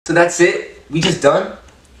So that's it? We just done?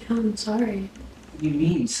 Yeah, I'm sorry. What do you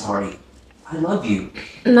mean, sorry? I love you.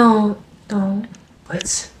 No, don't.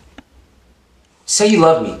 What? Say you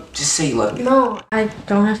love me. Just say you love me. No, I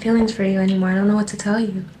don't have feelings for you anymore. I don't know what to tell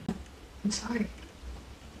you. I'm sorry.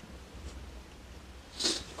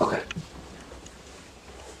 Okay.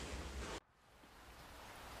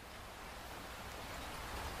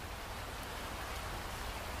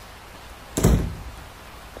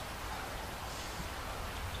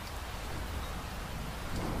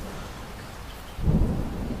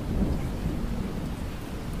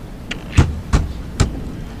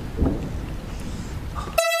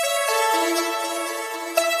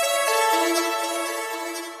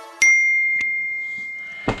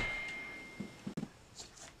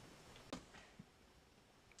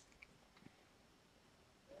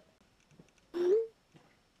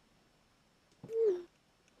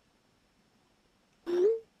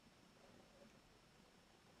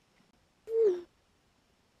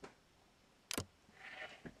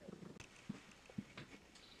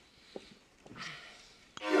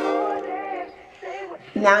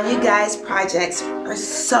 Now you guys' projects are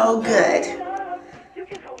so good.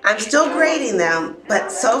 I'm still grading them,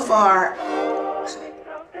 but so far,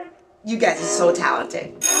 you guys are so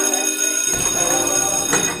talented.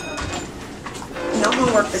 No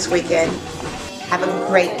homework this weekend. Have a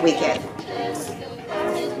great weekend.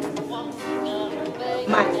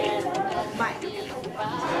 Mike.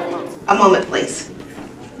 A moment, please.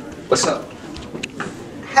 What's up?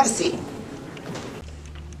 Have a seat.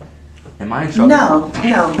 Am I in trouble? No.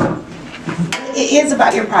 It is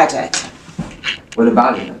about your project. What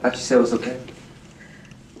about it? I thought you said it was okay.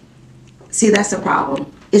 See, that's the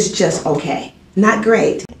problem. It's just okay. Not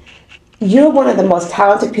great. You're one of the most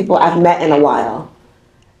talented people I've met in a while.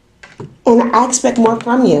 And I expect more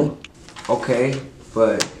from you. Okay,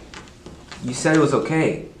 but you said it was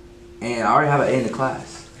okay. And I already have an A in the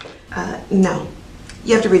class. No.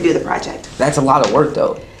 You have to redo the project. That's a lot of work,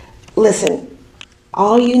 though. Listen,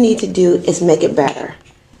 all you need to do is make it better.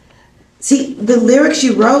 See, the lyrics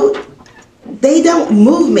you wrote, they don't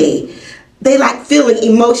move me. They like feeling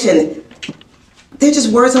emotion. They're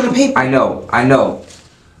just words on a paper. I know.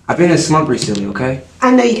 I've been in a slump recently, okay?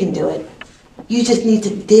 I know you can do it. You just need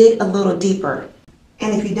to dig a little deeper.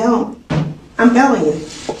 And if you don't, I'm failing you.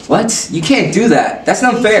 What? You can't do that. That's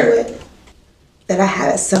not fair. That I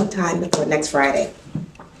have it sometime before next Friday.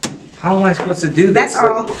 How am I supposed to do this? That's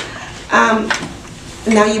all.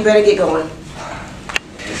 Now you better get going.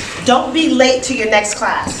 Don't be late to your next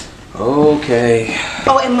class. Okay.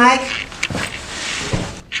 Oh, and Mike,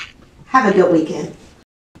 have a good weekend.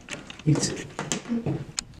 You too.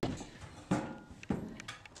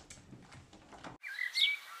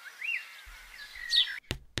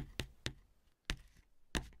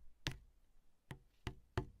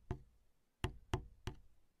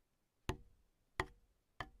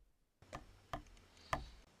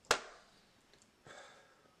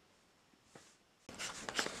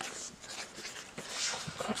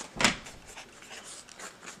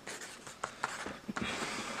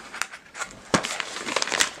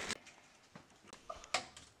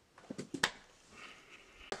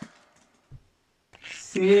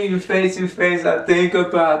 Seeing you face to face, I think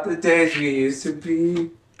about the days we used to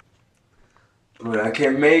be. But I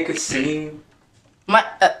can't make it seem.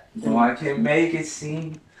 No, I can't make it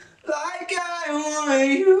seem like I want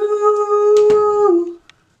you.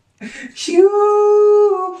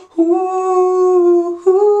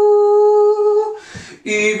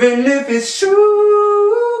 Even if it's true.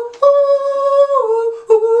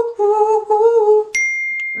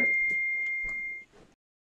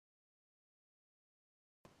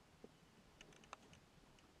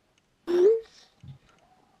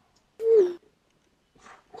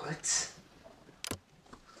 What?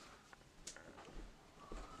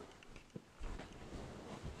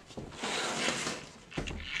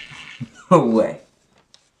 No way.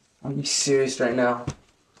 Are you serious right now?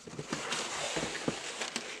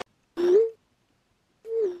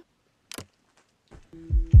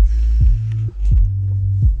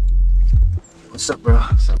 What's up, bro?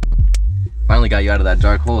 What's up? Finally got you out of that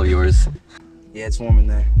dark hole of yours. Yeah, it's warm in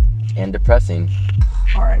there. And depressing.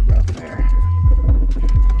 Alright, bro, fair.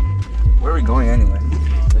 Where are we going anyway?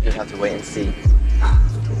 We'll just have to wait and see.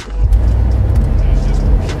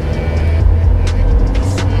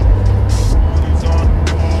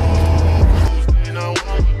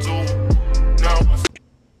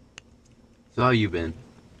 So how you been?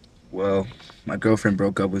 Well, my girlfriend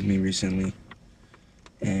broke up with me recently.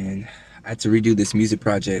 And I had to redo this music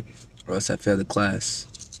project or else I failed the class.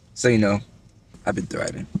 So, you know, I've been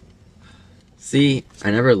thriving. See,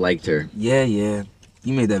 I never liked her. Yeah.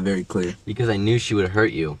 You made that very clear. Because I knew she would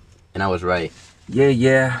hurt you, and I was right.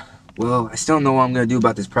 Yeah. Well, I still don't know what I'm gonna do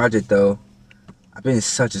about this project, though. I've been in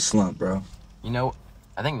such a slump, bro. You know,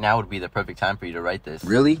 I think now would be the perfect time for you to write this.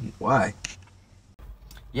 Really? Why?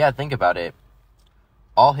 Yeah, think about it.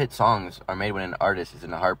 All hit songs are made when an artist is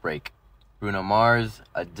in a heartbreak. Bruno Mars,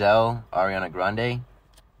 Adele, Ariana Grande.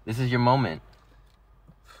 This is your moment.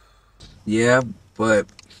 Yeah, but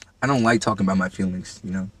I don't like talking about my feelings,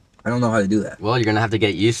 you know? I don't know how to do that. Well, you're gonna have to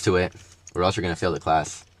get used to it, or else you're gonna fail the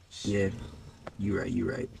class. Yeah, you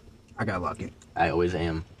right. I gotta lock in. I always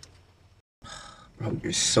am. Bro,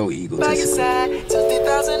 you're so egotistic. Okay,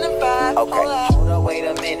 hold on, wait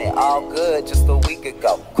a minute. All good just a week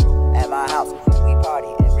ago. At my house, we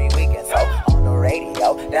party every weekend. So on the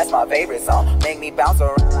radio, that's my favorite song. Make me bounce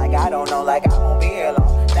around like I don't know, like I won't be here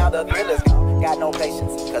long. Now the thrill is gone. Got no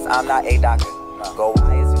patience, cause I'm not a doctor. Go,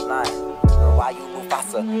 why is you lying? Girl, why you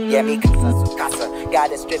Mufasa? Yeah, me Casa.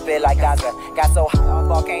 Got it stripping like Gaza. Got so high on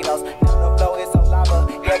volcanoes. Now the flow is so lava.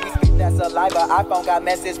 Yeah, we spit that saliva. iPhone got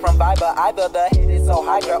message from Viber. Either the hit is so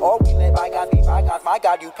hydra or we let bygones be bygones. My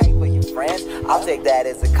God, you pay for your friends. I'll take that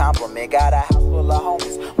as a compliment. Got a house full of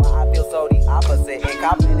homies. Why I feel so the opposite.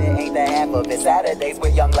 Incompetent ain't the half of it. Saturdays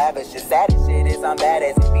with young lavish. The saddest shit is I'm bad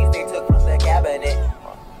as it. Beats they took from the cabinet.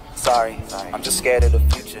 Sorry, I'm just scared of the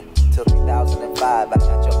future. Till 2005, I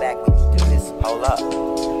got your back when you do this. Hold up.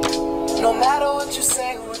 No matter what you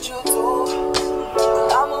say, what you do,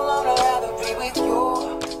 I'm alone, I'd rather be with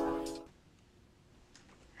you.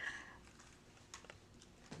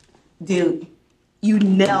 Dude, you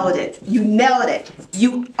nailed it.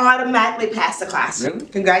 You automatically passed the class. Really?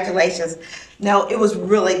 Congratulations. No, it was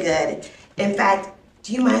really good. In fact,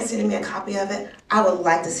 do you mind sending me a copy of it? I would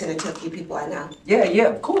like to send it to a few people I know. Yeah,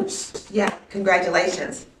 of course. Yeah,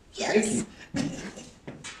 congratulations. Yes. Thank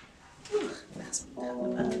you. That's